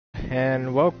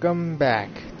and welcome back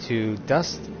to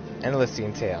Dust and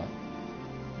Elysian Tale.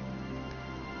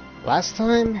 Last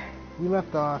time we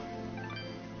left off,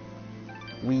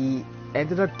 we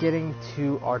ended up getting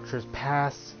to Archer's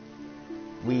Pass.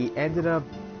 We ended up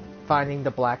finding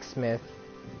the blacksmith,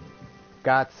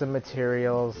 got some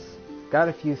materials, got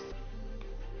a few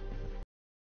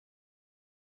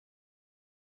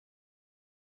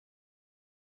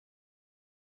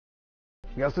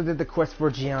we also did the quest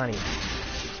for Gianni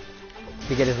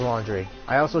to get his laundry.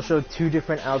 I also showed two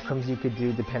different outcomes you could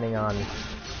do depending on,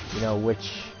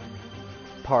 which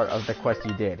part of the quest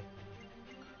you did.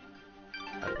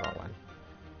 Wrong one.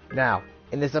 Now,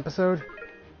 in this episode,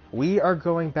 we are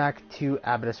going back to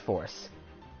Abaddis Forest.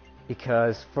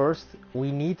 Because first,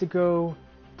 we need to go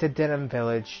to Denham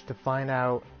Village to find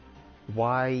out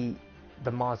why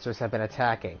the monsters have been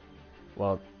attacking.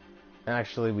 Well,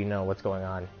 actually we know what's going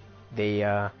on.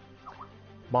 The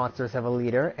monsters have a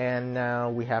leader, and now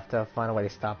we have to find a way to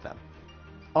stop them.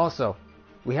 Also,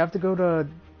 we have to go to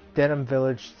Denham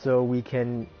Village so we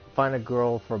can find a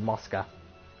girl for Mosca.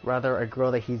 Rather, a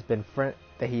girl that he's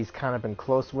kind of been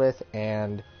close with,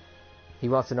 and he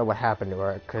wants to know what happened to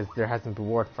her because there hasn't been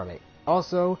word from it.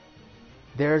 Also,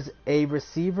 there's a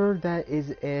receiver that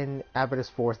is in Abaddis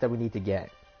Forest that we need to get.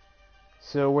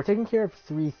 So we're taking care of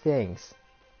three things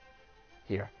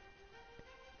here.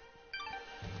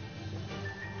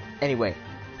 Anyway,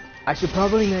 I should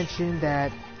probably mention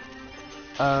that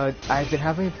I've been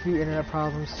having a few internet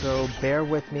problems, so bear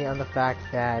with me on the fact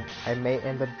that I may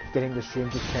end up getting the stream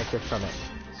disconnected from it.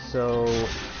 So,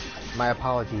 my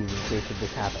apologies in case if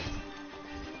this happens.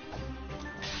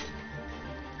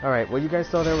 Alright, well you guys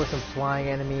saw there were some flying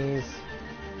enemies.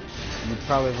 You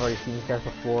probably have already seen these guys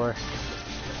before.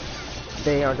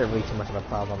 They aren't really too much of a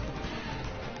problem.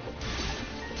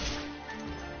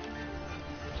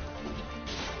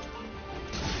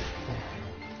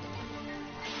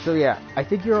 So yeah, I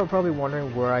think you're probably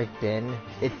wondering where I've been.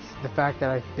 It's the fact that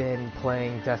I've been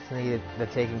playing Destiny the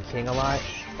Taken King a lot,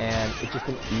 and it's just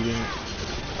been eating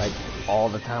like all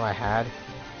the time I had.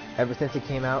 Ever since it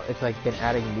came out, it's like been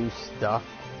adding new stuff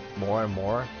more and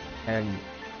more. And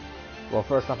well,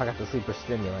 first off, I got the sleeper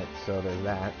stimulant, so there's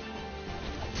that.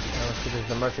 Now let's see, there's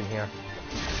the merchant here.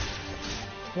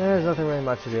 Yeah, there's nothing really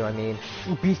much to do. I mean,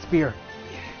 ooh, beast spear.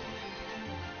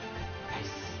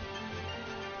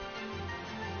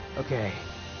 Okay.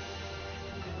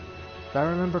 If I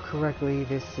remember correctly,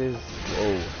 this is...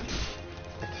 Whoa.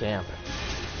 A camp.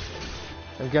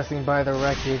 I'm guessing by the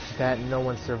wreckage that no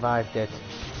one survived it.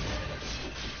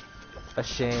 A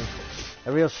shame.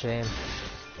 A real shame.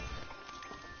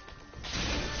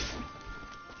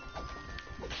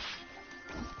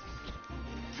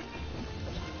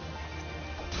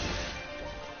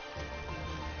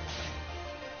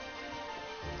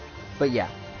 But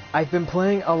yeah. I've been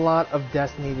playing a lot of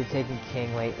Destiny the Taken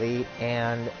King lately,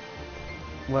 and,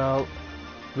 well,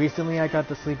 recently I got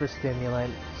the sleeper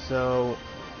stimulant, so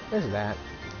there's that.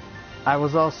 I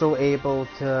was also able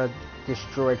to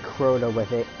destroy Crota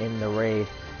with it in the raid,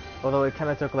 although it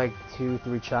kind of took like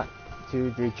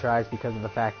 2-3 tries because of the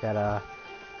fact that a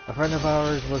friend of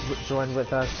ours was joined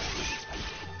with us,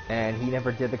 and he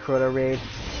never did the Crota raid.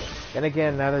 And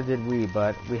again, neither did we,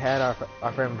 but we had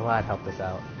our friend Vlad help us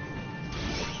out.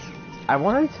 I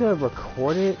wanted to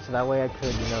record it so that way I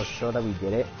could, show that we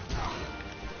did it.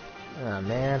 Oh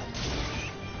man.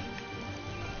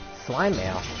 Slime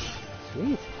mail.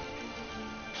 Sweet.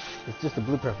 It's just a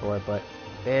blueprint for it, but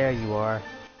there you are.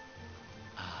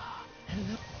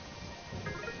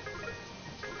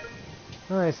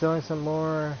 Alright, selling some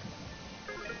more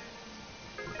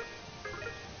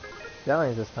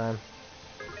stallions this time.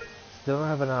 Still don't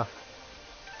have enough.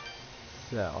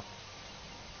 So.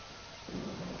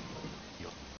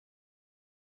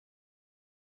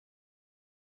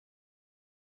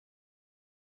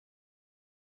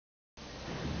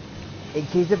 In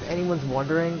case if anyone's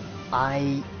wondering,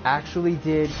 I actually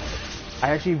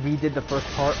redid the first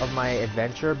part of my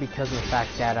adventure because of the fact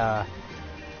that,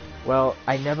 well,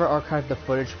 I never archived the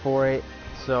footage for it,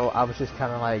 so I was just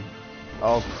kind of like,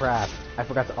 oh crap, I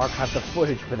forgot to archive the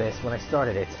footage for this when I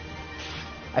started it.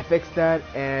 I fixed that,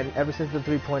 and ever since the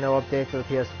 3.0 update for the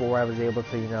PS4, I was able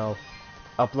to,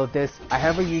 upload this. I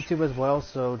have a YouTube as well,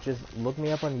 so just look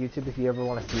me up on YouTube if you ever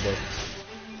want to see this.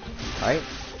 Alright?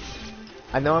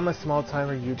 I know I'm a small-time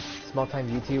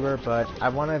YouTuber, but I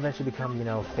want to eventually become,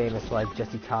 famous like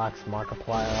Jesse Cox,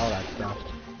 Markiplier, all that stuff.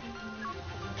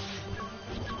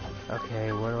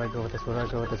 Okay, where do I go with this? Where do I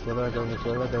go with this? Where do I go with this?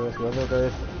 Where do I go with this? Where do I go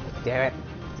with this? Damn it.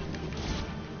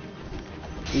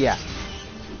 Yeah.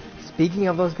 Speaking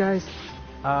of those guys,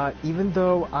 Even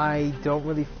though I don't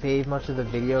really fave much of the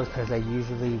videos because I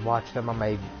usually watch them on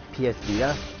my PS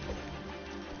Vita,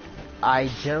 I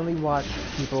generally watch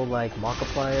people like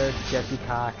Markiplier, Jesse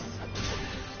Cox,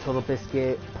 Total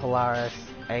Biscuit, Polaris,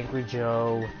 Angry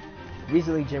Joe,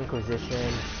 recently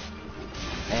Jimquisition,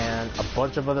 and a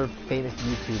bunch of other famous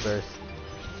YouTubers.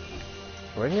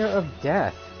 Bringer of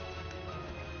Death.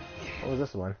 What was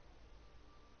this one?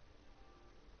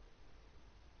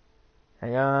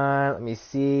 Hang on, let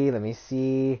me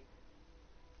see.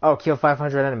 Oh, kill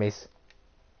 500 enemies.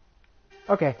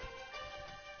 Okay.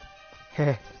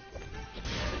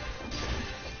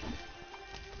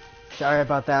 Sorry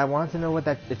about that, I wanted to know what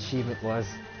that achievement was.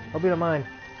 Hope you don't mind.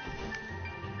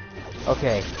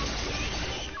 Okay.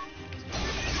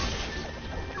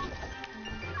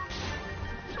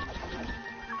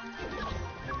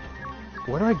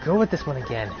 Where do I go with this one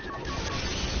again?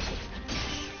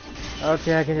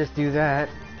 Okay, I can just do that.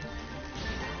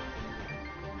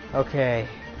 Okay.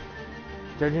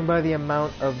 Judging by the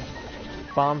amount of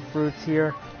bomb fruits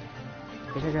here,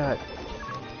 I think I got...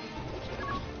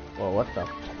 Whoa, what the...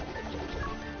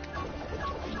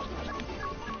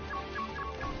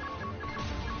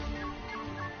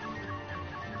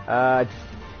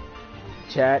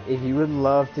 Chat, if you would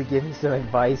love to give me some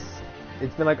advice,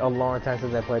 it's been like a long time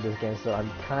since I played this game, so I'm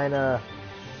kinda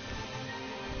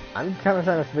trying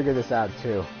to figure this out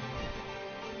too.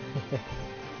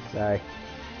 Sorry.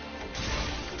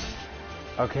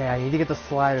 Okay, I need to get the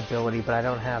slide ability, but I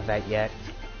don't have that yet.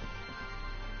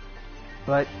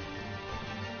 But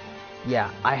yeah,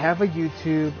 I have a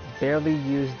YouTube, barely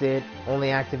used it,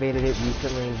 only activated it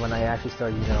recently when I actually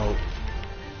started, you know,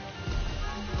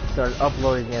 started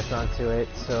uploading this onto it,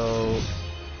 so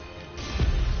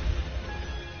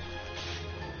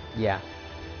yeah.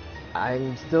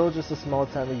 I'm still just a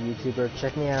small-time YouTuber.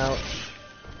 Check me out.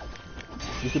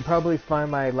 You can probably find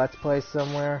my Let's Play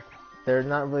somewhere. They're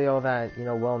not really all that, you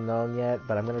know, well known yet,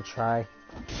 but I'm gonna try.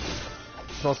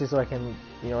 It's mostly so I can,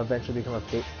 you know, eventually become a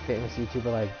famous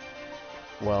YouTuber like,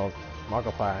 well,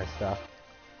 Markiplier and stuff.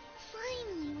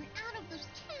 Finally, we're out of those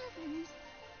caverns.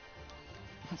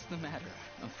 What's the matter?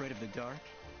 Afraid of the dark?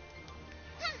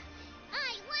 Ha!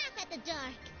 I laugh at the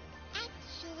dark.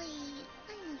 Actually,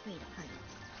 I'm afraid of heights.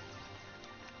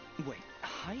 Wait,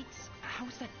 heights?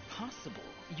 How's that possible?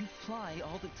 You fly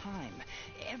all the time,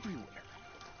 everywhere.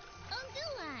 Oh, do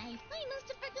I? I must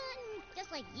have forgotten.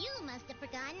 Just like you must have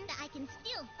forgotten that I can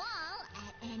still fall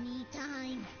at any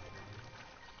time.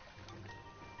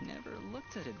 Never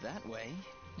looked at it that way.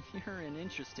 You're an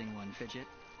interesting one, Fidget.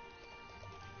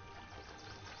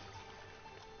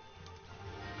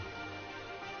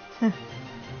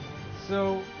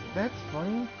 So, that's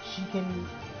funny. She can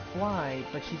fly,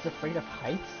 but she's afraid of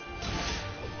heights?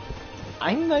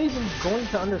 I'm not even going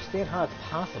to understand how it's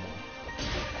possible.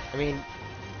 I mean,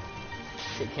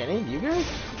 can any of you guys?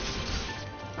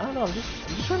 I don't know, I'm just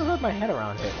trying to wrap my head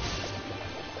around it.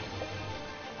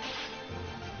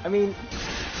 I mean,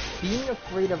 being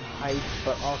afraid of heights,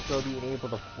 but also being able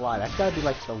to fly, that's gotta be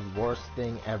like the worst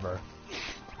thing ever.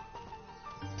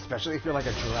 Especially if you're like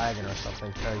a dragon or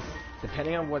something, because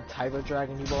depending on what type of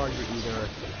dragon you are, you're either...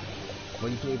 Well,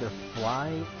 you can either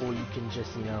fly, or you can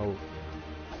just, you know,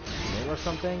 swing or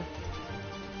something.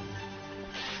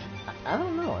 I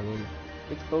don't know, I mean,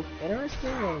 it's both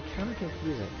interesting and kind of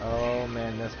confusing. Oh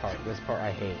man, this part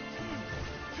I hate.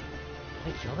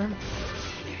 Can I kill them?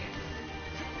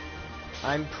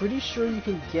 I'm pretty sure you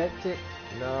can get it.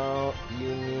 No,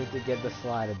 you need to get the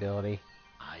slide ability.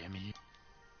 I am you.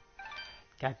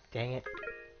 God dang it.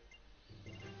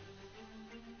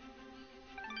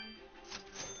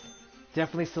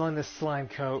 Definitely still in this slime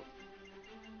coat.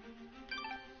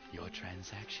 Your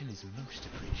transaction is most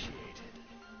appreciated.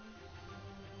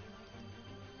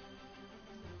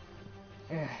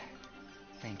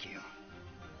 Thank you.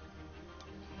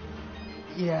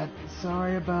 Yeah,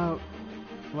 sorry about,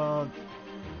 well,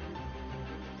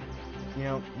 you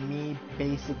know, me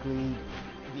basically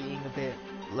being a bit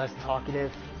less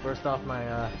talkative. First off,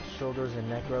 my shoulders and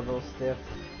neck are a little stiff.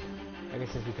 I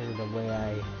guess it's because of the way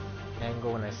I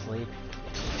angle when I sleep.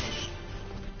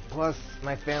 Plus,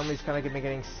 my family's kind of been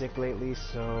getting sick lately,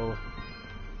 so...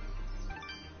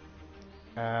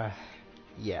 yeah,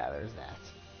 there's that.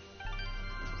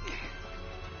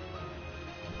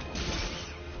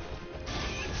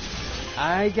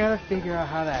 I gotta figure out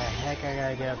how the heck I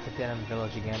gotta get up to Denham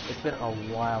Village again. It's been a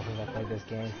while since I played this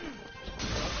game.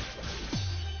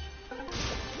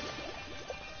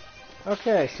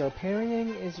 Okay, so parrying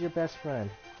is your best friend.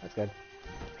 That's good.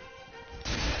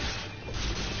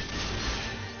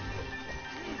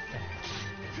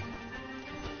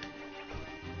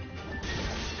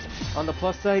 on the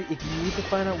plus side, if you need to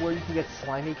find out where you can get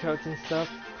slimy coats and stuff,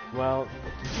 well,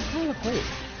 just go to the place.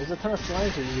 There's a ton of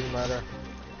slimes that you can murder.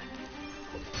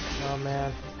 Oh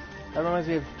man. That reminds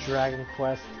me of Dragon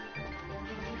Quest.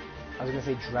 I was gonna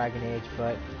say Dragon Age,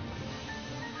 but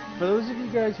for those of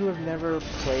you guys who have never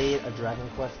played a Dragon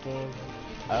Quest game,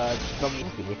 the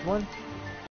 8th one,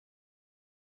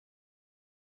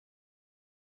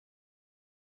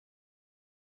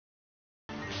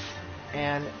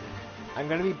 and I'm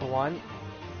gonna be blunt,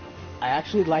 I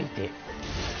actually liked it.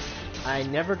 I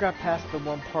never got past the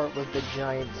one part with the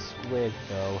giant squid,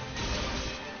 though.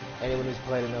 Anyone who's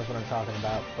played it knows what I'm talking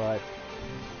about, but...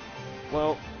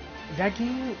 Well, that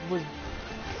game was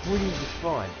pretty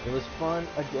fun. It was fun,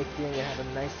 addicting, it had a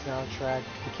nice soundtrack,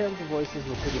 the character voices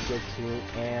were pretty good too,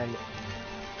 and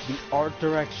the art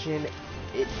direction,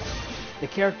 the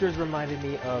characters reminded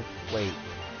me of... Wait,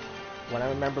 when I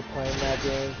remember playing that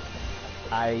game,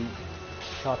 I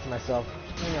thought to myself,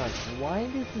 hang on, why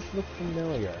does this look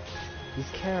familiar?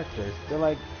 These characters, they're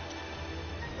like...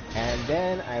 And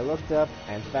then I looked up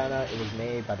and found out it was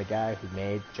made by the guy who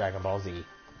made Dragon Ball Z.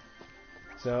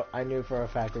 So I knew for a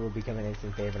fact it would become an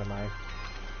instant favorite of mine.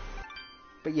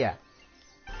 But yeah,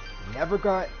 never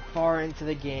got far into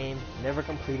the game, never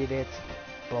completed it,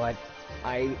 but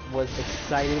I was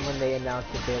excited when they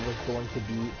announced that there was going to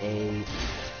be a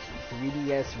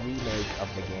 3DS remake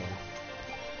of the game.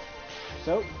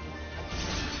 So,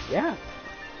 yeah.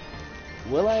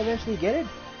 Will I eventually get it?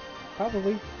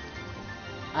 Probably.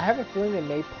 I have a feeling they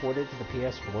may port it to the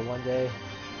PS4 one day.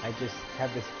 I just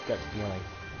have this gut feeling.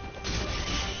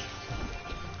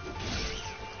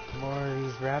 More of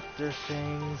these raptor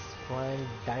things, flying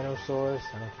dinosaurs,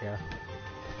 I don't care.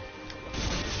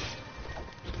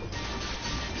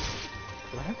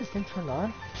 Do I have this thing turned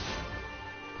on?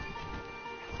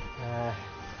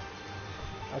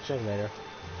 I'll check later.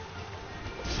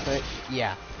 But,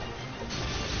 yeah.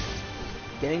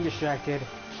 Getting distracted.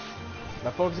 My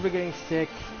folks have been getting sick,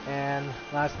 and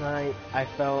last night I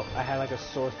felt I had like a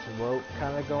sore throat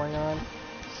kind of going on,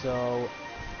 so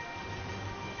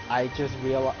I just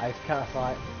realized, I kind of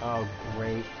thought, oh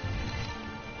great.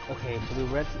 Okay, Blue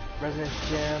Residence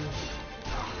Gem.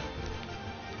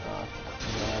 Oh,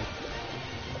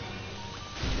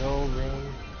 no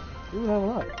ring. Ooh,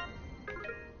 level up.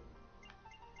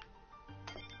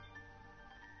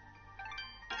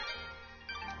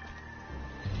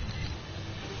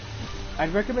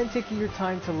 I'd recommend taking your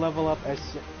time to level up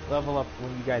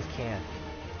when you guys can.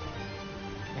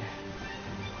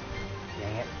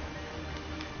 Dang it.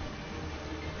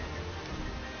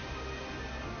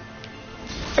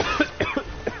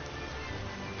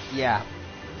 Yeah.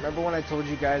 Remember when I told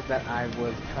you guys that I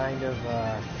was kind of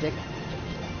sick?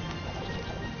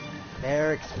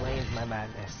 There explains my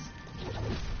madness.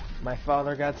 My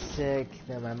father got sick,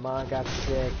 then my mom got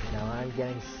sick, now I'm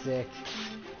getting sick.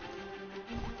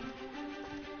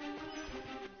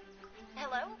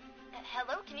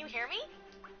 Hello, can you hear me?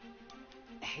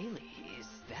 Haley, is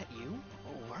that you?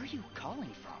 Where are you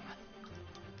calling from?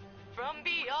 From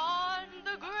beyond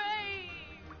the grave!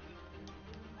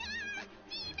 Ah!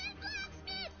 Demon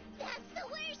blacksmith! That's the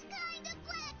worst kind of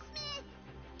blacksmith!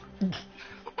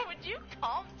 Would you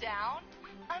calm down?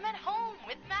 I'm at home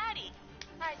with Maddie.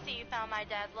 I see you found my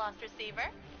dad's lost receiver.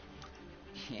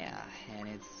 Yeah, and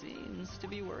it seems to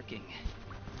be working.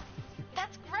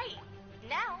 That's great!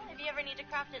 Now, if you ever need to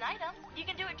craft an item, you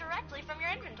can do it directly from your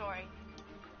inventory.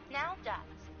 Now,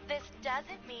 Dubs, this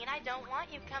doesn't mean I don't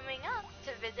want you coming up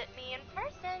to visit me in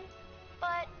person,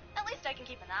 but at least I can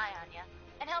keep an eye on you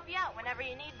and help you out whenever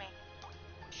you need me.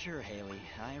 Sure, Haley.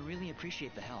 I really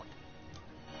appreciate the help.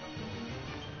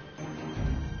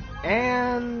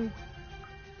 And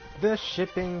the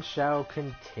shipping shall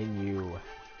continue.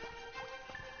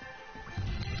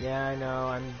 Yeah, I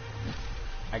know,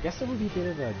 I guess it would be a bit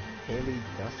of a Haley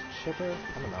Dusk shipper?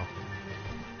 I don't know.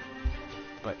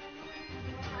 But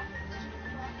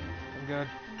I'm good.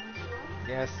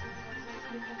 Yes.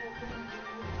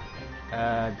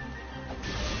 Yeah.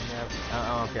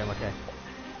 Oh, okay, I'm okay.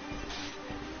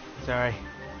 Sorry.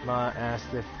 Ma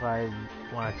asked if I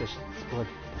wanted to split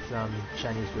some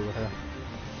Chinese food with her.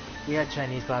 We had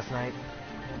Chinese last night.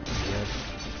 Good.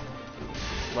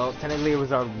 Well, technically it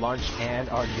was our lunch and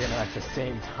our dinner at the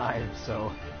same time,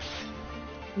 so...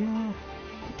 Yeah.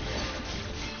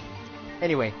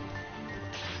 Anyway.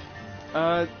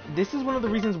 This is one of the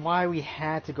reasons why we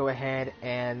had to go ahead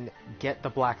and get the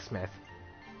blacksmith.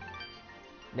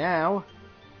 Now...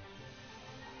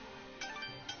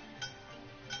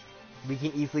 we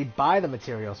can easily buy the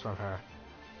materials from her.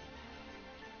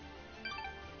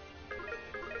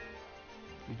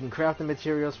 We can craft the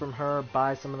materials from her,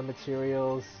 buy some of the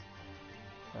materials,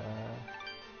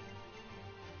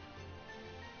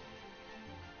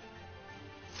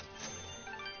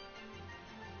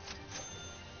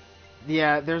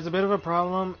 Yeah, there's a bit of a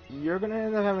problem. You're gonna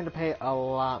end up having to pay a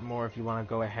lot more if you want to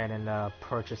go ahead and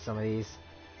purchase some of these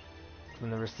from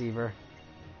the receiver.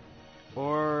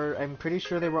 Or I'm pretty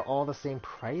sure they were all the same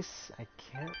price. I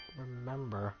can't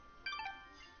remember.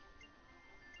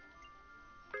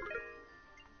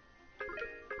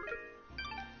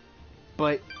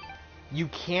 But you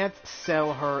can't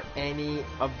sell her any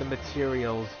of the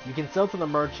materials. You can sell to the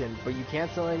merchant, but you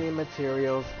can't sell any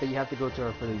materials, but you have to go to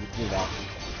her for to do that.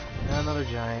 Another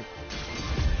giant.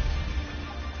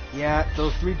 Yeah,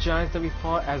 those 3 giants that we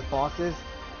fought as bosses,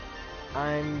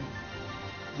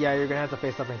 yeah, you're gonna have to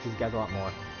face up against these guys a lot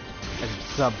more. As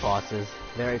sub-bosses.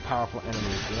 Very powerful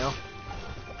enemies, you know?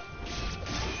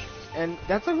 And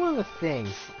that's like one of the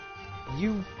things.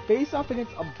 You face up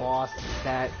against a boss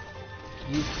that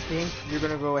you think you're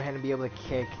gonna go ahead and be able to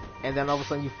kick, and then all of a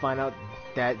sudden you find out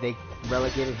that they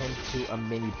relegated him to a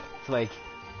like,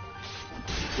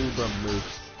 uber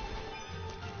moops.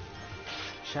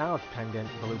 Child's pendant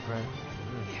blueprint.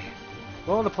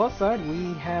 Well, on the plus side,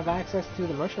 we have access to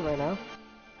the merchant right now.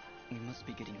 We must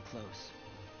be getting close.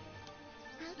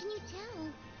 How can you tell?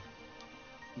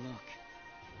 Look.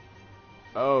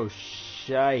 Oh,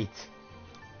 shite.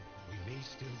 We may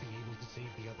still be able to save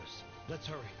the others. Let's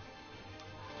hurry.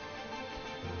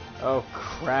 Oh,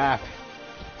 crap.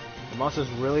 The monsters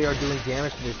really are doing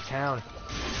damage to this town.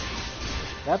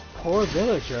 That poor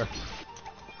villager.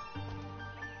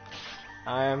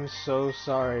 I am so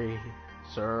sorry,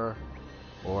 sir.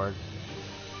 Or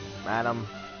madam.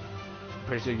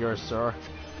 Pretty sure you're a sir.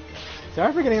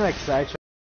 Sorry for getting like sidetracked.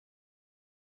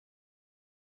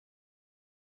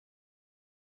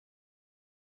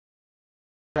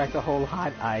 A whole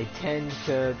lot. I tend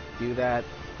to do that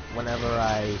whenever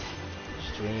I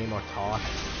stream or talk.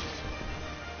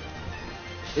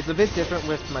 It's a bit different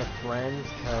with my friends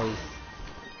because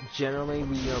generally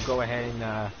we go ahead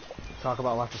and talk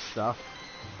about lots of stuff.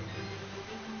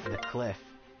 The cliff.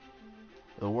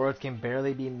 The words can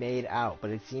barely be made out, but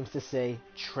it seems to say,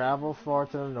 travel far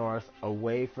to the north,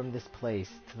 away from this place,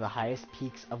 to the highest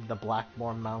peaks of the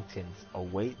Blackmore Mountains,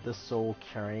 await the soul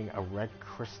carrying a red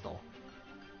crystal.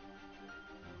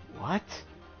 What?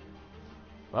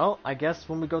 Well, I guess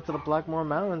when we go to the Blackmore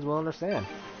Mountains, we'll understand.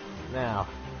 Now,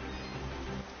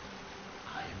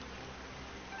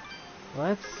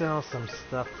 let's sell some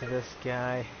stuff to this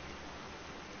guy.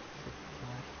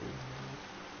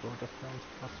 Full defense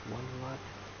plus 1 luck.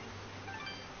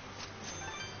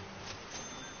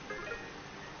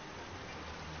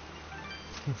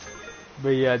 But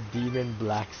yeah, demon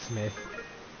blacksmith.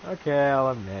 Okay, I'll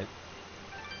admit.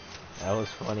 That was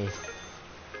funny.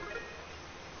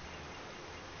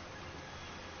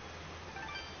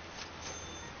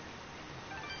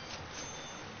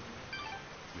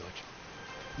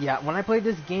 Yeah, when I played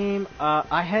this game,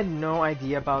 I had no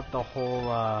idea about the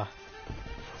whole,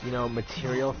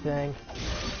 material thing.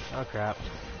 Oh crap.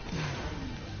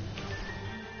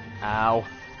 Ow.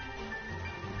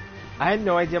 I had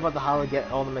no idea about how to get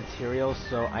all the materials,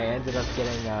 so I ended up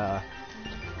getting, I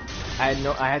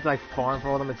had to like farm for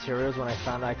all the materials when I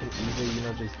found out I could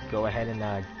easily, just go ahead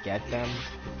and, get them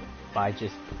by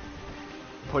just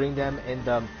putting them in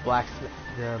the blacksmith,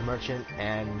 the merchant,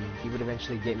 and he would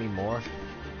eventually get me more.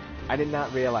 I did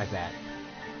not realize that.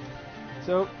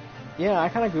 So, yeah, I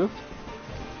kind of goofed.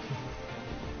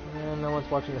 And no one's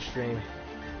watching the stream.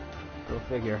 Go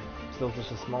figure. Still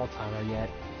just a small timer yet.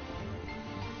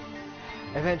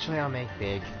 Eventually I'll make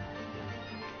big.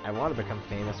 I want to become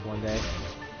famous one day.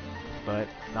 But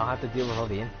I'll have to deal with all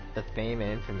the fame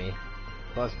and infamy.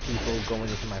 Plus people going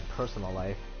into my personal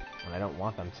life when I don't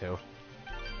want them to.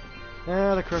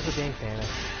 The curse of being famous,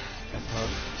 I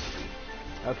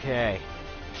suppose. Okay.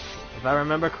 If I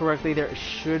remember correctly, there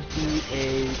should be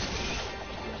a...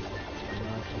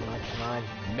 Come on.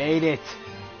 Made it!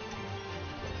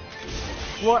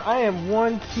 What? I am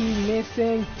 1 key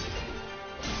missing?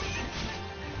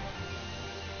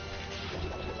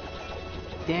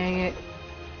 Dang it.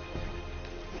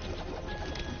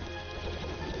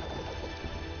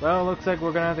 Well, looks like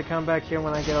we're gonna have to come back here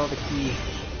when I get all the keys.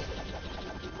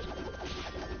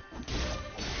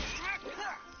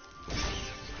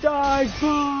 Die,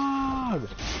 Bob!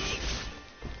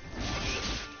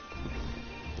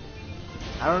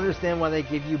 I don't understand why they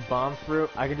give you bomb fruit.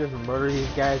 I could just murder these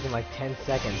guys in like 10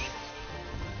 seconds.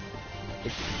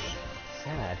 It's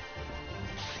sad.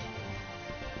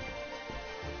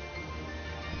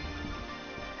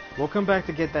 We'll come back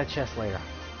to get that chest later.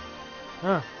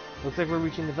 Huh. Looks like we're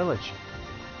reaching the village.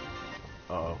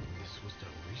 Uh-oh. This was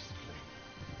done recently.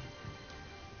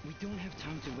 don't have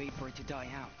time to wait for it to die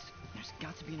out. There's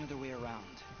got to be another way around.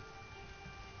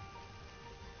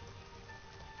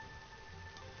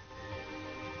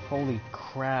 Holy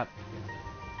crap.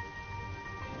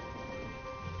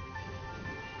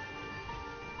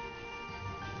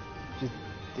 Just...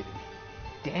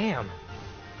 damn.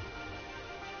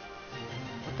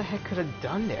 What the heck could have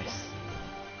done this?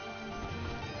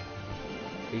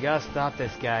 You gotta stop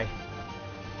this guy.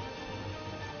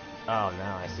 Oh,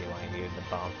 now I see why he needed the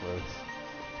bomb fruits.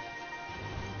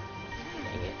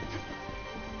 Dang it.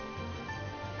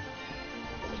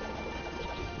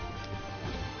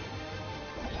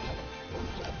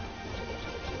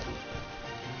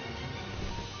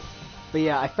 But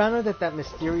yeah, I found out that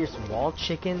mysterious wall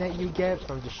chicken that you get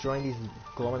from destroying these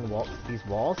glowing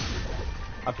walls,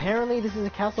 apparently this is a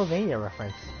Castlevania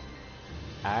reference.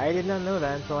 I did not know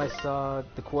that until I saw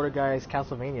the Quarter Guy's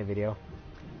Castlevania video.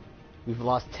 We've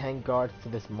lost 10 guards to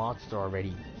this monster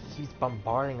already. He's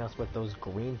bombarding us with those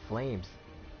green flames.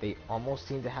 They almost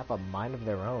seem to have a mind of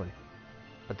their own.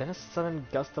 But then a sudden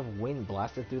gust of wind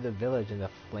blasted through the village and the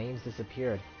flames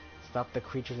disappeared. Stopped the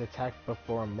creature's attack for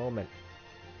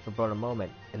but a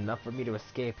moment, enough for me to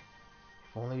escape.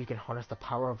 If only we can harness the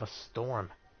power of a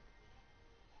storm.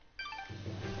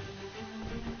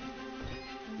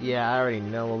 Yeah, I already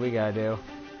know what we gotta do.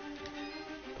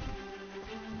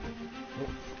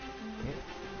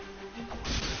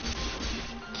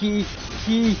 Key!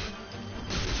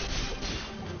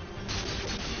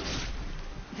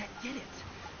 That did it!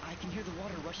 I can hear the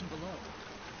water rushing below.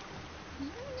 You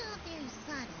know they're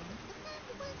subtle, but that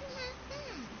wasn't half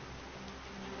bad.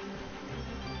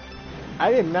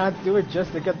 I did not do it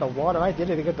just to get the water, I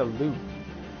did it to get the loot.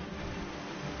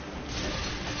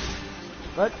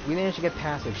 But we managed to get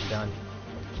passage done.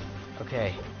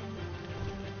 Okay.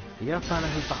 We gotta find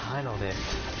out who's behind all this.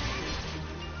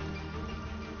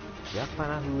 We gotta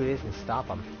find out who it is and stop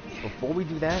them. Before we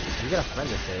do that, we got a friend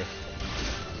to save.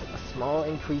 A small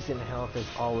increase in health is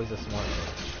always a smart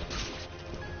move.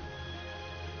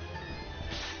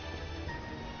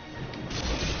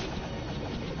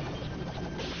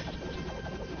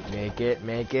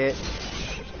 Make it.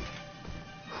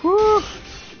 Whew!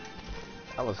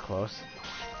 That was close.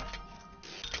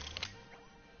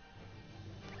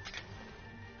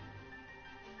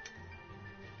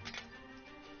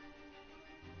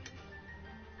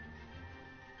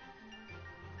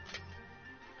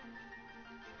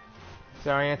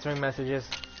 Sorry, answering messages.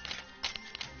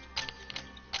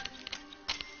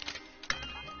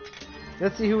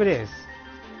 Let's see who it is.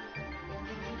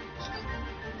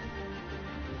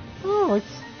 Oh, it's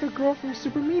the girl from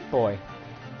Super Meat Boy.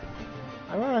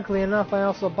 Ironically enough, I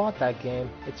also bought that game.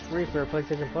 It's free for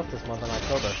PlayStation Plus this month in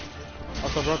October.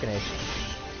 Also Broken Age.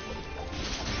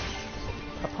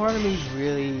 A part of me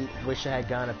really wish I had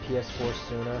gotten a PS4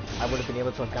 sooner. I would have been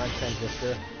able to have gotten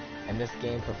Transistor and this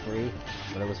game for free,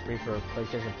 but it was free for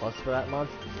PlayStation Plus for that month.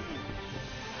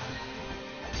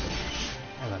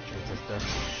 I love Transistor.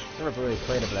 Never really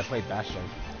played it, but I played Bastion,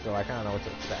 so I kind of know what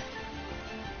to expect.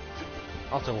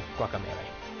 Also, Guacamelee.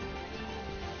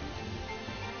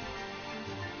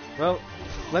 Well,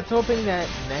 let's hoping that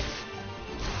next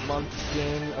month's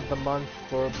game of the month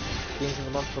for games of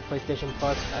the month for PlayStation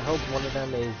Plus, I hope one of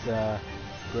them is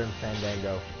Grim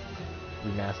Fandango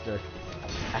Remastered.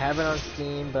 I have it on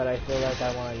Steam, but I feel like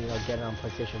I want to, get it on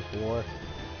PlayStation 4, so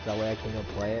that way I can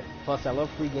play it. Plus, I love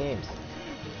free games.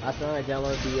 Last night I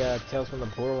downloaded the Tales from the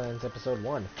Borderlands Episode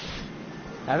 1.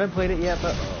 I haven't played it yet,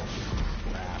 but oh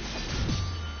crap.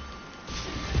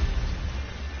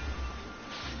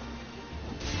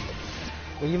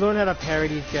 When you learn how to parry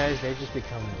these guys, they just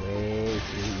become way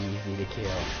too easy to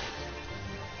kill.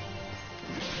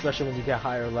 Especially when you get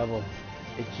higher level.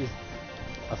 It's just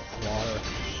a slaughter.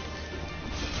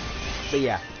 But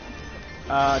yeah,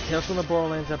 Tales from the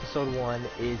Borderlands Episode 1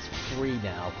 is free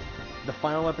now. The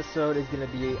final episode is going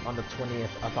to be on the 20th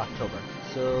of October.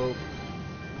 So,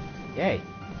 yay.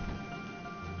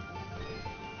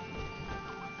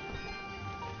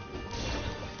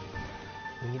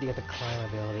 We need to get the climb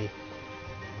ability.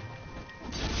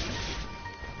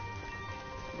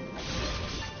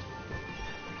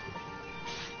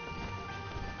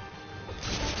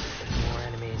 More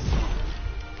enemies.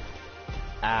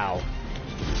 Ow.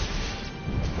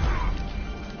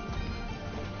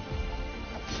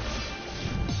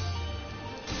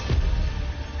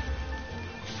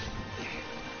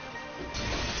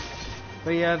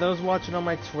 But yeah, those watching on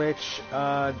my Twitch,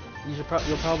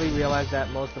 you'll probably realize that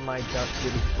most of my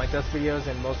Dust videos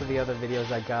and most of the other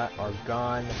videos I got are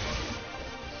gone.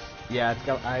 Yeah,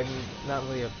 I'm not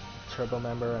really a Turbo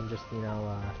member. I'm just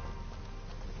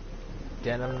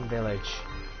Denham Village.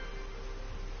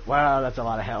 Wow, that's a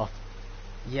lot of health.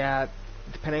 Yeah,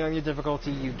 depending on your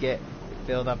difficulty, you get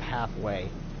filled up halfway.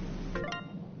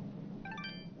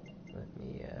 Let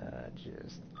me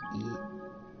just eat.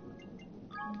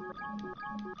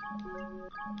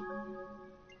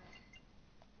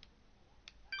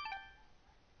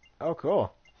 Oh,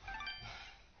 cool.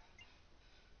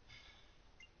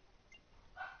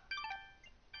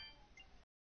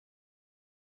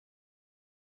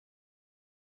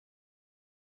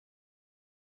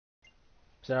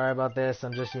 Sorry about this.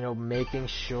 I'm just, making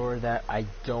sure that I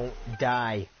don't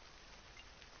die.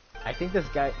 I think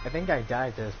I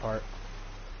died to this part.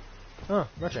 Oh,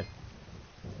 merchant.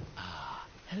 Ah,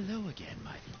 hello again,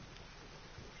 my...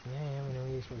 Yeah, we know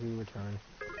he's will be returned.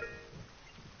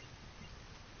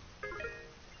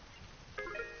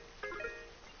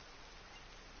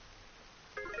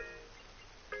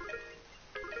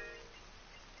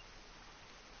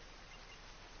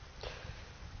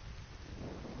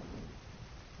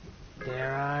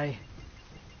 Dare I?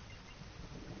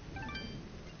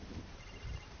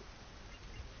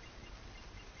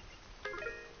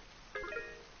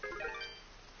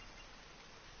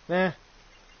 Eh.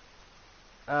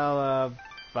 I'll,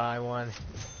 buy one.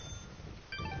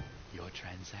 Your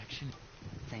transaction?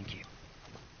 Thank you.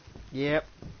 Yep.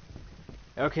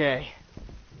 Okay.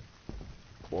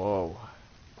 Whoa.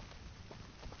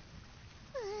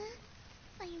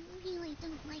 I really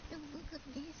don't like the look of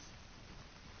this.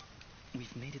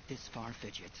 We've made it this far,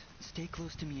 Fidget. Stay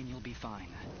close to me and you'll be fine.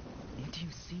 What do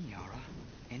you see, Yara?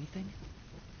 Anything?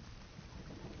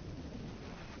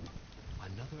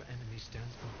 Another enemy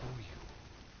stands before you.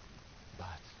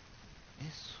 But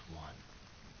this one...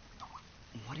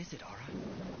 What is it, Ara?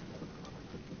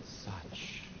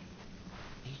 Such...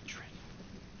 hatred.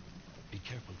 Be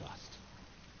careful, Dust.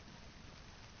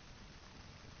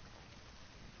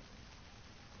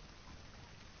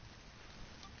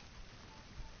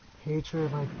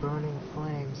 Hatred like burning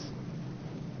flames.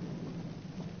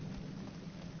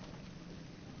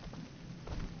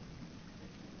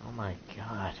 Oh my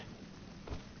god.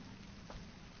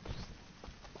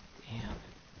 Damn.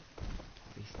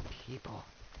 These people.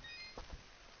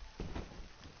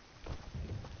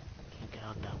 Can't get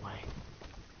out that way.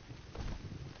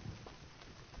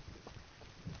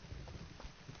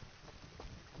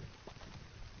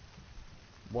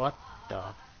 What the?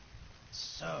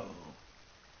 So,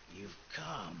 you've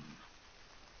come.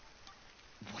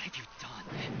 What have you done?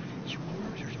 You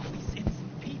murdered all these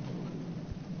innocent people.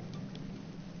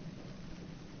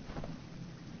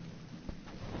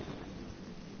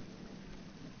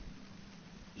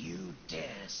 You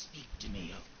dare speak to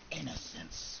me of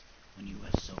innocence when you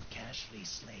have so casually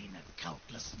slain a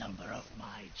countless number of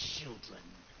my children.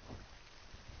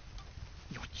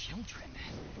 Your children?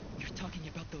 You're talking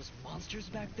about those monsters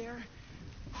back there?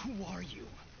 Who are you?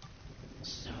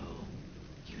 So,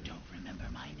 you don't remember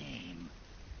my name?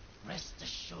 Rest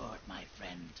assured, my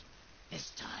friend,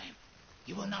 this time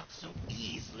you will not so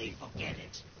easily forget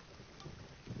it.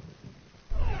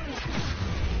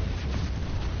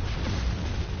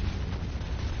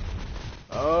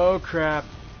 Oh crap.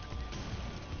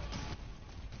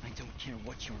 I don't care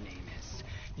what your name is.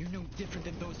 You're no different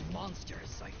than those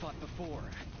monsters I fought before.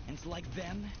 And like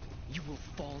them, you will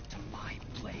fall to my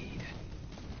blade.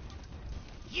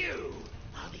 You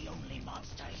are the only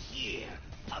monster here,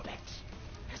 puppet.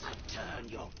 As I turn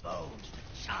your bones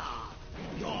to char,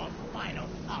 your final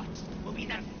thought will be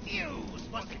that Fuse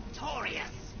was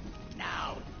victorious.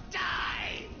 Now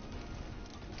die!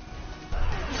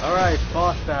 Alright,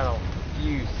 boss battle.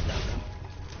 Fuse.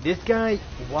 This guy,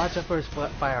 watch out for his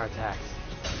fire attacks.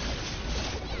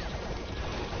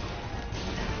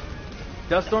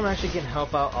 Duststorm actually can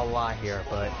help out a lot here,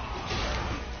 but...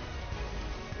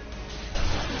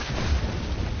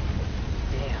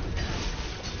 Damn.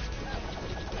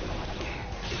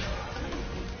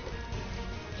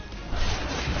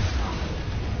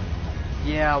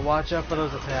 Yeah, watch out for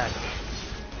those attacks.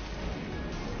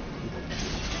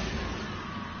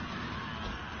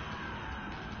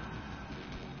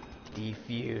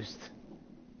 Defused.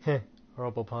 Heh,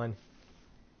 horrible pun.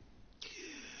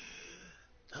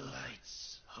 The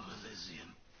lights of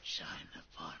Elysian shine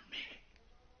upon me.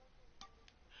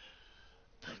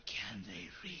 But can they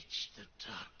reach the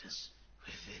darkness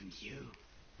within you?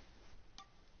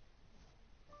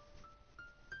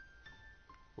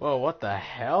 Whoa, what the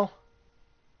hell?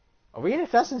 Are we in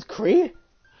Assassin's Creed?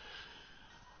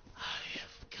 I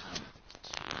have come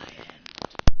to my end.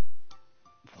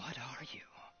 What are you?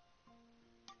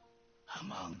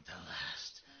 Among the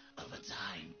last of a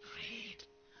dying breed,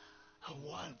 a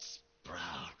once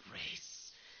proud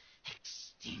race,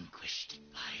 extinguished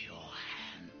by your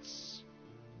hands.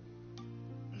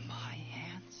 my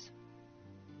hands?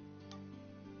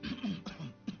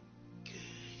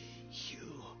 You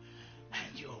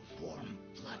and your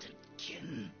warm-blooded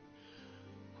kin.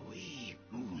 We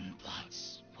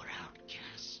Moonbloods were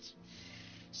outcast,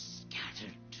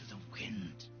 scattered to the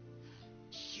wind.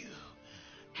 You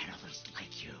and others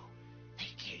like you,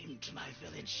 they came to my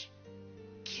village,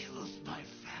 killed my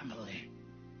family.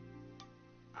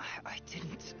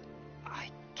 I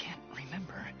can't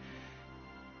remember.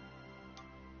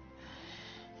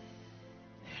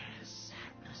 There is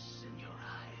sadness in your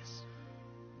eyes,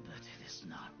 but it is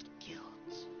not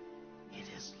guilt. It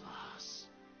is loss.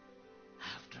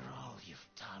 After all you've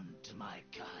done to my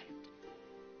kind,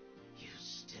 you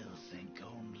still think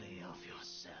only of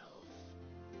yourself.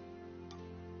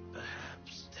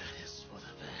 Perhaps that is for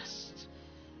the best.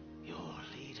 Your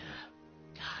leader,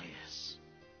 Gaius,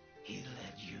 he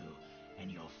led you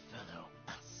and your fellow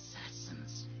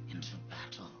assassins into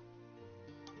battle.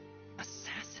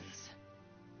 Assassins?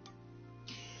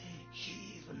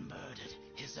 He even murdered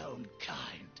his own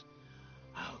kind,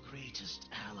 our greatest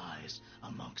allies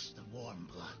amongst the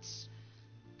Warmbloods.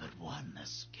 But one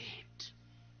escaped.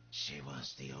 She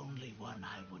was the only one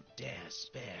I would dare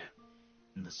spare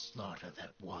in the slaughter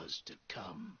that was to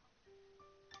come.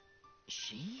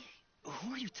 She?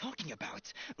 Who are you talking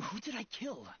about? Who did I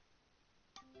kill?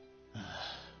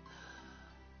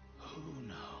 Who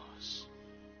knows?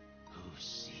 Who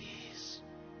sees?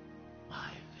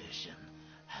 My vision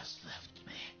has left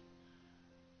me.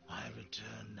 I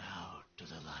return now to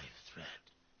the life thread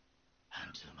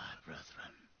and to my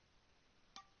brethren.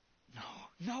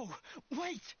 No,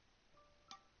 wait!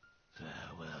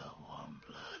 Farewell,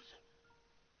 Warmblood.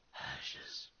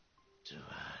 Ashes to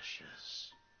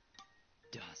ashes.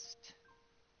 Dust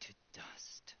to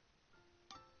dust.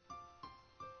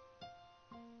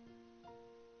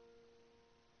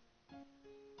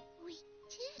 We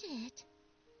did it.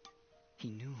 He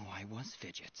knew who I was,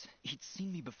 Fidget. He'd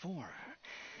seen me before.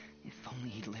 If only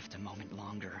he'd lived a moment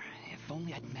longer. If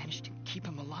only I'd managed to keep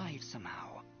him alive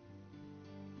somehow.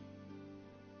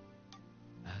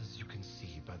 As you can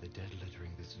see by the dead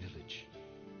littering this village,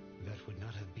 that would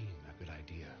not have been a good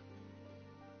idea.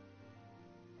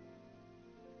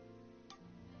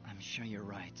 I'm sure you're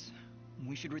right.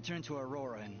 We should return to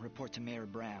Aurora and report to Mayor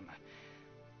Bram.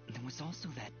 There was also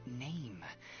that name,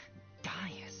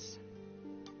 Gaius.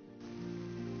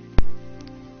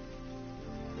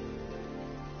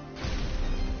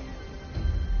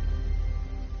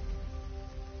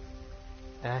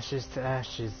 Ashes to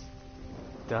ashes,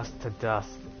 dust to dust.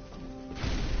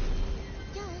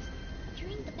 Dust,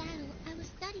 during the battle, I was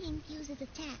studying Fuse's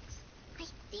attacks. I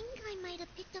think I might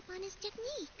have picked up on his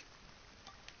technique.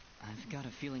 I've got a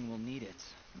feeling we'll need it.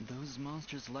 Those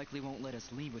monsters likely won't let us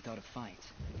leave without a fight.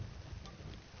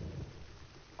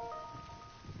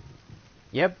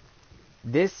 Yep,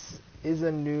 this is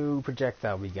a new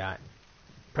projectile we got.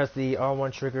 Press the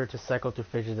R1 trigger to cycle through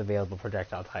Fidget's available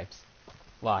projectile types.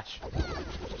 Watch.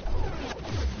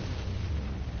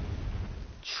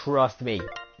 Trust me,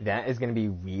 that is going to be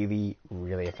really,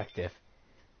 really effective.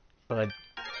 But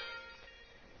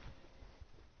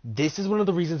this is one of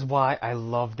the reasons why I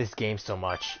love this game so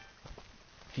much.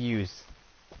 Fuse.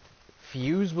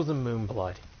 Fuse was a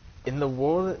Moonblood. In the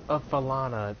world of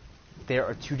Falana, there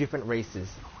are two different races.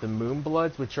 The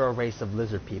Moonbloods, which are a race of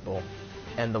lizard people,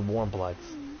 and the Warmbloods.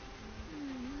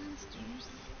 Monsters.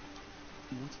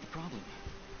 What's the problem?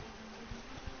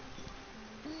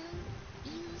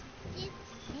 Fuse did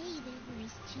say they were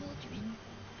his children.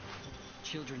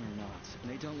 Children or not,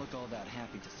 they don't look all that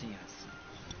happy to see us.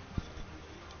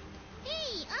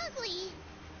 Hey, Ugly!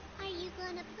 Are you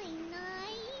gonna play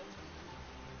nice?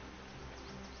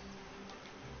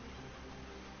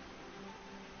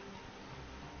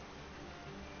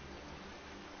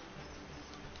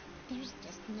 There's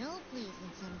just no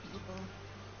pleasing some people.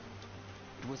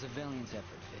 It was a valiant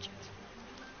effort, Fidget.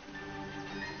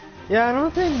 Yeah, I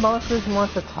don't think monsters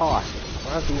want to talk,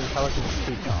 or have the intelligence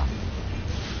to talk.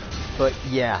 But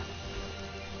yeah.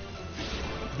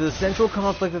 The central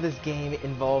conflict of this game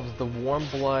involves the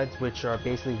Warmbloods, which are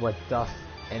basically what Dust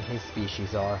and his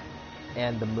species are,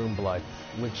 and the Moonbloods,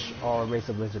 which are a race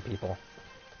of lizard people.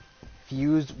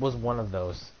 Fuse was one of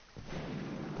those.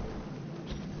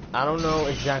 I don't know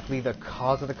exactly the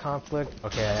cause of the conflict.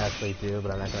 Okay, I actually do,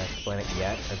 but I'm not going to explain it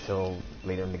yet until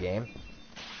later in the game.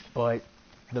 But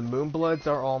the Moonbloods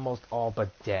are almost all but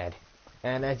dead.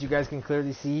 And as you guys can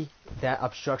clearly see, that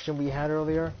obstruction we had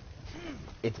earlier,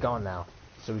 it's gone now.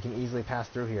 So we can easily pass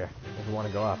through here if we want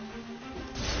to go up.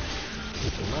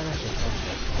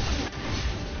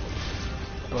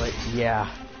 But yeah.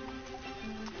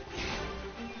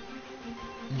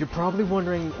 You're probably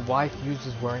wondering why Fuse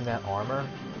is wearing that armor.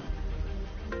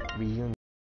 Reunion.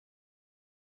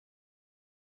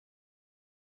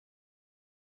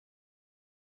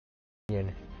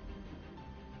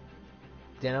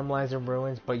 Denham lies in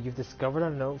ruins, but you've discovered a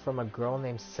note from a girl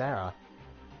named Sarah.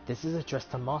 This is addressed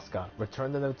to Mosca.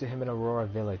 Return the note to him in Aurora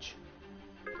Village.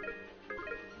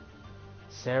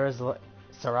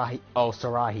 Sarahi. Oh,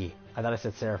 Sarahi. I thought I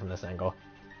said Sarah from this angle.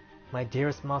 My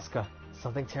dearest Mosca,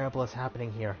 something terrible is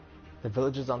happening here. The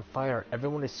village is on fire.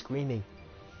 Everyone is screaming.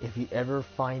 If you ever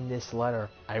find this letter,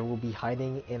 I will be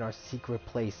hiding in our secret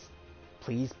place.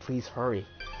 Please, please hurry.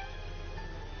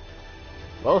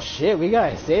 Well, shit, we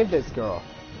gotta save this girl.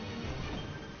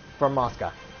 For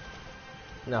Mosca.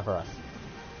 Not for us.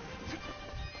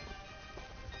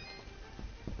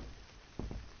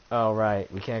 Oh,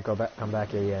 right. We can't come back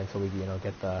here yet until we,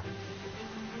 get the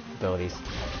abilities.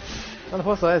 On the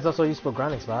plus side, it's also a useful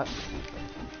grinding spot.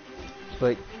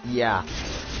 But, yeah.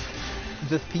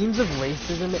 The themes of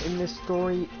racism in this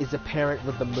story is apparent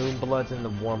with the Moonbloods and the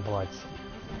Warmbloods.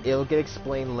 It'll get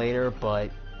explained later,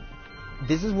 but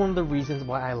this is one of the reasons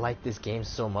why I like this game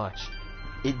so much.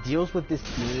 It deals with this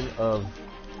theme of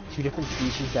two different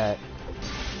species that,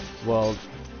 well,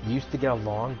 used to get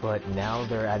along, but now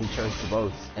they're at each other's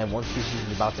throats, and one species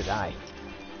is about to die.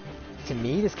 To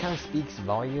me, this kind of speaks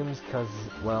volumes, because,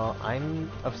 well,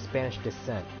 I'm of Spanish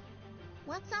descent.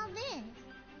 What's all this?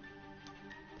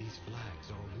 These flags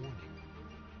are a warning.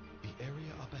 The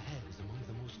area up ahead is among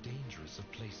the most dangerous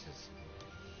of places.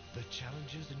 The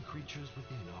challenges and creatures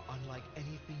within are unlike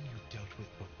anything you've dealt with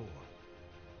before.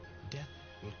 Death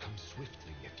will come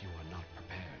swiftly if you are not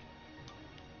prepared.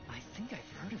 I think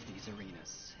I've heard of these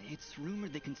arenas. It's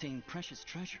rumored they contain precious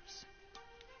treasures.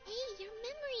 Hey, your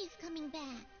memory's coming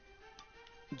back.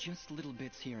 Just little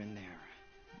bits here and there.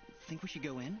 Think we should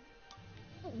go in?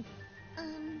 Oh, I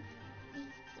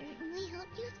certainly hope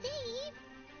you save.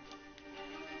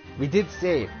 We did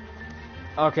save.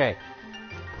 Okay.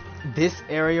 This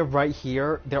area right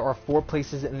here, there are 4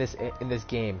 places in this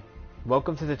game.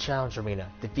 Welcome to the challenge arena.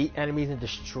 Defeat enemies and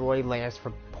destroy lamps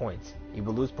for points. You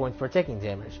will lose points for taking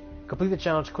damage. Complete the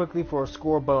challenge quickly for a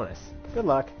score bonus. Good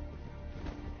luck.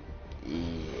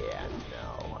 Yeah,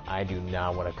 no. I do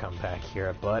not want to come back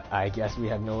here, but I guess we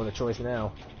have no other choice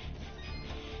now.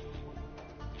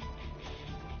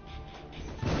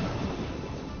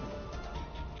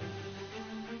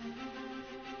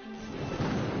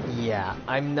 Yeah,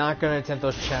 I'm not going to attempt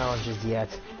those challenges yet.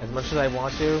 As much as I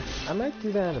want to, I might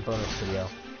do that in a bonus video.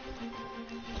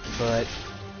 But,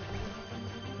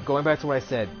 going back to what I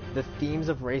said, the themes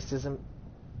of racism,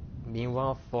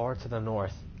 meanwhile, far to the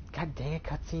north. God dang it,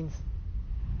 cutscenes.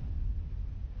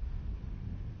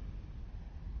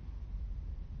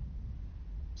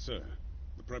 Sir,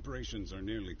 the preparations are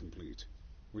nearly complete.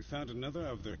 We found another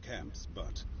of their camps,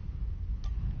 but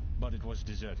it was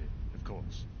deserted, of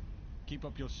course. Keep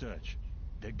up your search.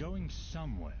 They're going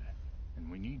somewhere, and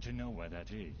we need to know where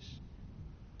that is.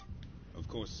 of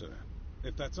course, sir.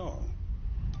 If that's all.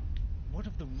 What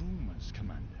of the rumors,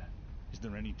 Commander? Is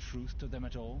there any truth to them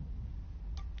at all?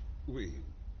 We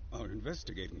are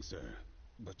investigating, sir.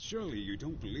 But surely you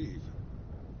don't believe.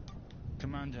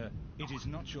 Commander, it is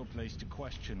not your place to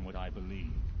question what I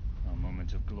believe. Our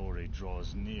moment of glory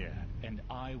draws near, and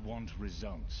I want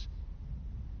results.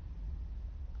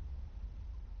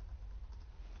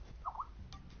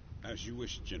 As you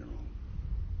wish, General.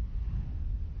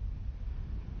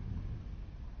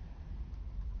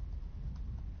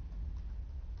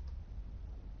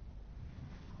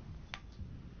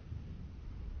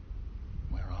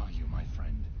 Where are you, my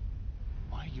friend?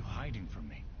 Why are you hiding from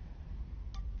me?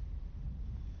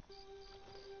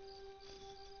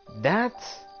 That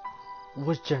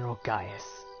was General Gaius.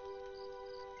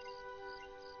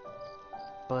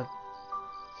 But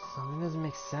something doesn't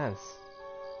make sense.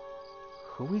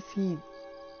 Who is he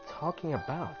talking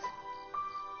about?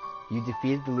 You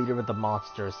defeated the leader of the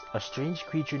monsters, a strange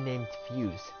creature named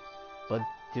Fuse. But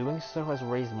doing so has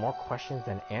raised more questions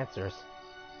than answers.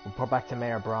 Report back to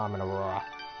Mayor Brahm and Aurora.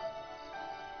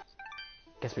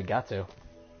 Guess we got to.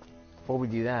 Before we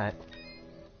do that...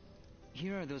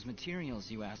 Here are those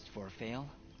materials you asked for, Fail.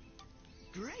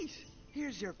 Great!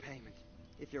 Here's your payment.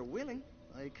 If you're willing,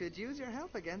 I could use your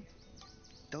help again.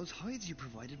 Those hides you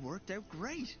provided worked out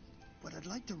great, but I'd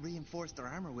like to reinforce their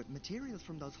armor with materials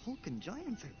from those hulking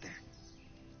giants out there.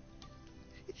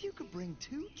 If you could bring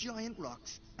 2 giant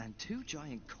rocks and 2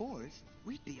 giant cores,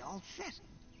 we'd be all set.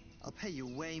 I'll pay you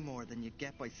way more than you'd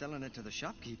get by selling it to the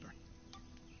shopkeeper.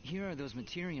 Here are those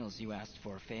materials you asked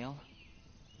for, Fail.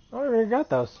 Oh, I already got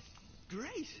those.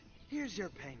 Great! Here's your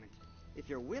payment. If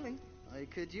you're willing, I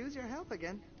could use your help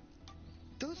again.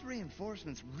 Those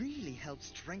reinforcements really help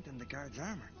strengthen the guard's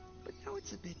armor, but now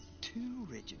it's a bit too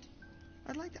rigid.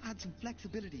 I'd like to add some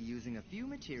flexibility using a few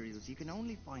materials you can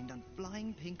only find on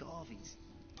flying pink Avies.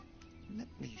 Let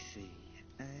me see.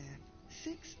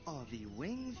 6 Avie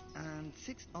wings and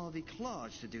 6 Avie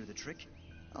claws to do the trick.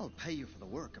 I'll pay you for the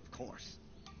work, of course.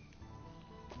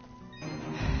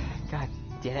 God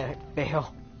damn it,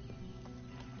 fail.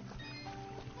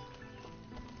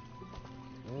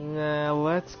 Nah,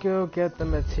 let's go get the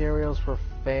materials for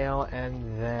fail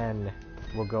and then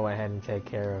we'll go ahead and take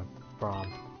care of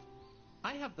Brom.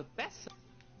 I have the best.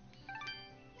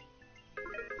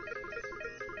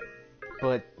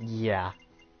 But yeah.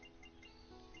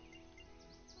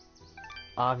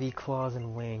 Avie claws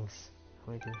and wings.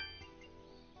 What do I do?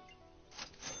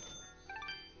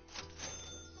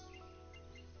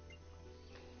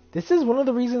 This is one of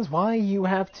the reasons why you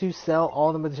have to sell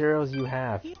all the materials you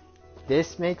have.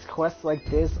 This makes quests like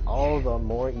this all the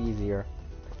more easier.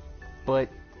 But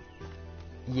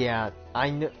yeah,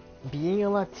 I know, being a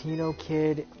Latino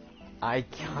kid,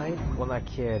 well, not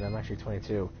kid, I'm actually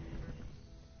 22.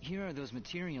 Here are those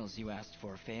materials you asked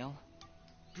for, Fail.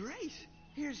 Great!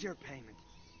 Here's your payment.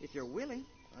 If you're willing,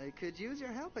 I could use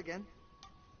your help again.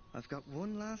 I've got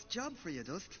one last job for you,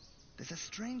 Dust. There's a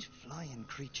strange flying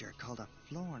creature called a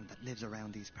Florn that lives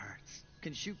around these parts.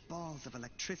 Can shoot balls of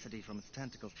electricity from its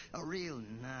tentacles. A real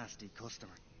nasty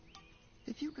customer.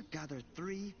 If you could gather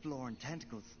 3 Florn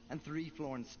tentacles and 3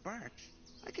 Florn sparks,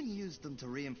 I can use them to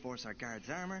reinforce our guards'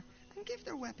 armor and give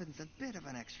their weapons a bit of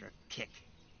an extra kick.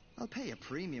 I'll pay a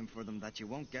premium for them that you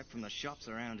won't get from the shops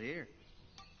around here.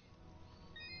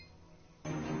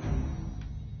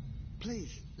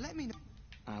 Please, let me know.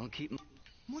 I'll keep...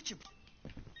 Much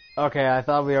Okay, I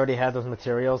thought we already had those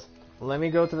materials. Let me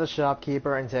go to the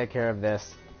shopkeeper and take care of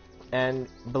this. And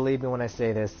believe me when I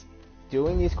say this,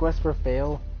 doing these quests for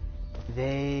fail,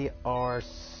 they are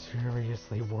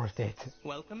seriously worth it.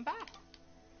 Welcome back.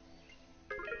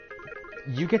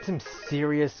 You get some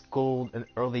serious gold in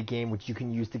early game which you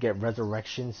can use to get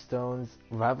resurrection stones,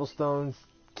 rival stones,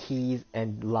 keys,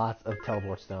 and lots of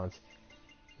teleport stones.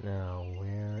 Now,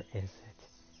 where is it?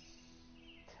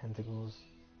 Tentacles.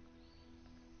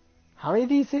 How many of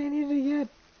these do I need to get?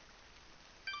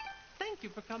 Thank you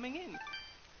for coming in.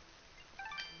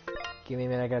 Give me a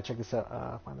minute, I gotta check this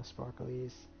out. Find the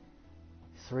sparklies.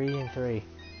 3 and 3.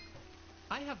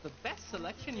 I have the best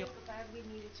selection you'll... badly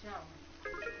needed to know.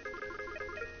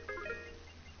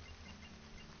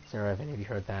 Sarah, have any of you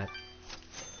heard that?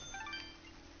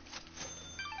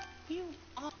 You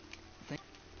are...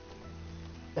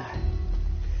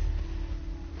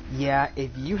 Yeah,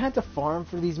 if you had to farm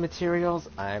for these materials,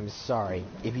 I'm sorry.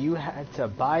 If you had to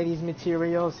buy these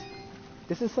materials,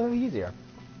 this is so easier.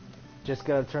 Just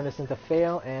gotta turn this into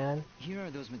fail and... Here are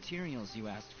those materials you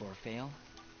asked for, Fail.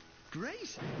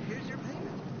 Great! Here's your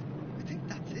payment. I think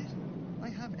that's it. I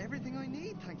have everything I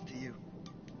need thanks to you.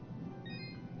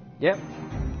 Yep.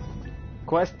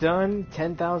 Quest done,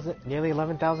 10,000, nearly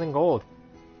 11,000 gold.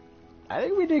 I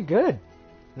think we did good.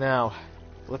 Now,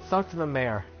 let's talk to the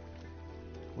mayor.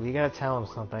 We gotta tell him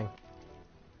something.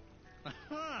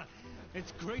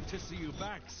 It's great to see you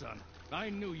back, son. I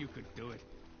knew you could do it.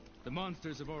 The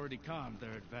monsters have already calmed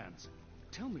their advance.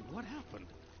 Tell me, what happened?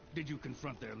 Did you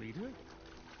confront their leader?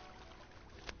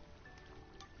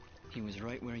 He was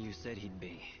right where you said he'd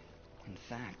be. In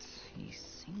fact, he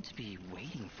seemed to be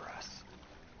waiting for us.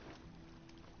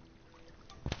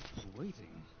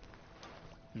 Waiting?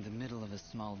 In the middle of a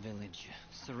small village,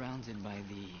 surrounded by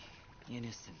the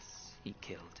innocents he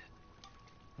killed.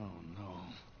 Oh no.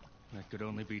 That could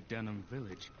only be Denham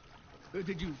village.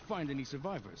 Did you find any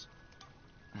survivors?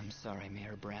 I'm sorry,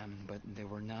 Mayor Bram, but there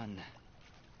were none.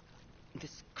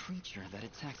 This creature that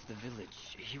attacked the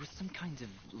village, he was some kind of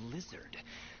lizard,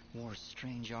 wore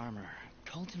strange armor,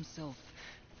 called himself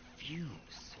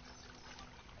Fuse.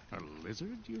 A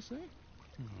lizard, you say?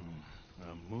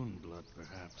 A moonblood,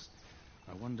 perhaps.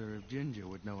 I wonder if Ginger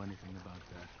would know anything about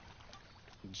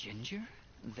that. Ginger?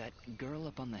 That girl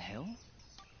up on the hill?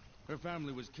 Her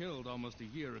family was killed almost a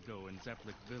year ago in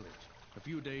Zepplik village, a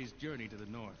few days' journey to the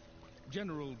north.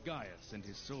 General Gaius and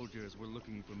his soldiers were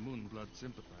looking for Moonblood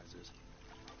sympathizers.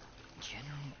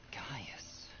 General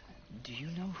Gaius? Do you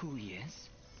know who he is?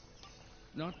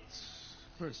 Not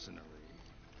personally.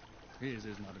 His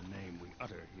is not a name we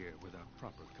utter here without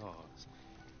proper cause.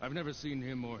 I've never seen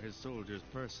him or his soldiers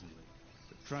personally,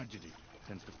 but tragedy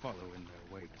tends to follow in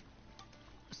their wake.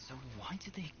 So why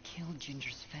did they kill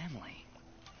Ginger's family?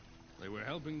 They were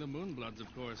helping the Moonbloods,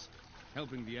 of course.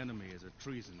 Helping the enemy is a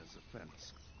treasonous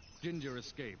offense. Ginger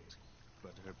escaped,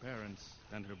 but her parents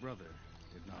and her brother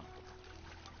did not.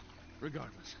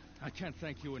 Regardless, I can't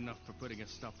thank you enough for putting a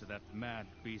stop to that mad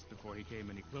beast before he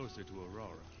came any closer to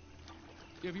Aurora.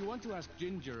 If you want to ask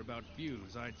Ginger about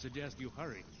Fuse, I'd suggest you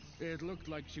hurry. It looked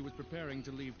like she was preparing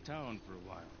to leave town for a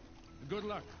while. Good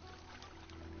luck.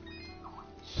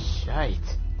 Shite.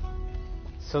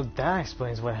 So that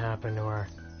explains what happened to her.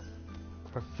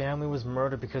 Her family was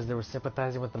murdered because they were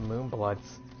sympathizing with the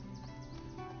Moonbloods.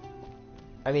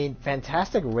 I mean,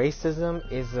 fantastic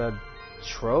racism is a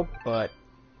trope, but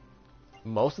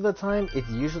most of the time it's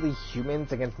usually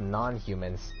humans against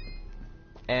non-humans.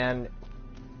 And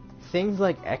things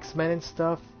like X-Men and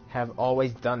stuff have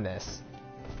always done this.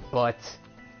 But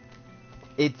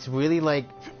it's really like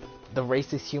the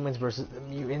racist humans versus the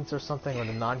mutants or something, or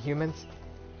the non-humans.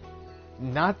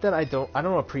 Not that I don't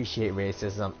appreciate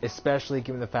racism, especially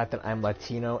given the fact that I'm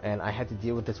Latino and I had to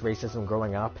deal with this racism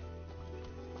growing up.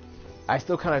 I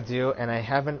still kind of do, and I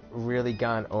haven't really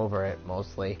gone over it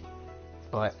mostly.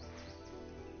 But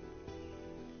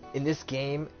in this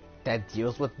game that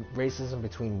deals with racism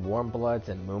between Warmbloods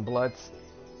and Moonbloods,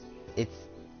 it's...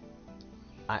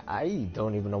 I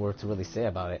don't even know what to really say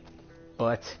about it.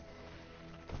 But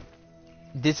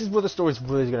this is where the story's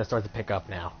really going to start to pick up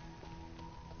now.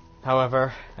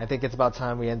 However, I think it's about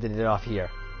time we ended it off here.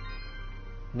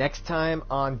 Next time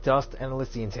on Dust and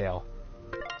Elysian Tale,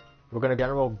 we're going to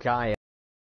General Gaia.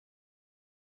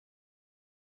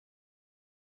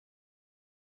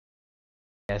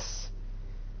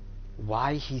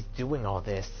 Why he's doing all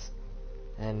this,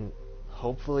 and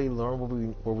hopefully learn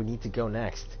where we need to go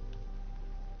next.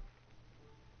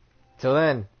 Till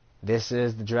then, this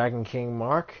is the Dragon King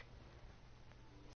Mark,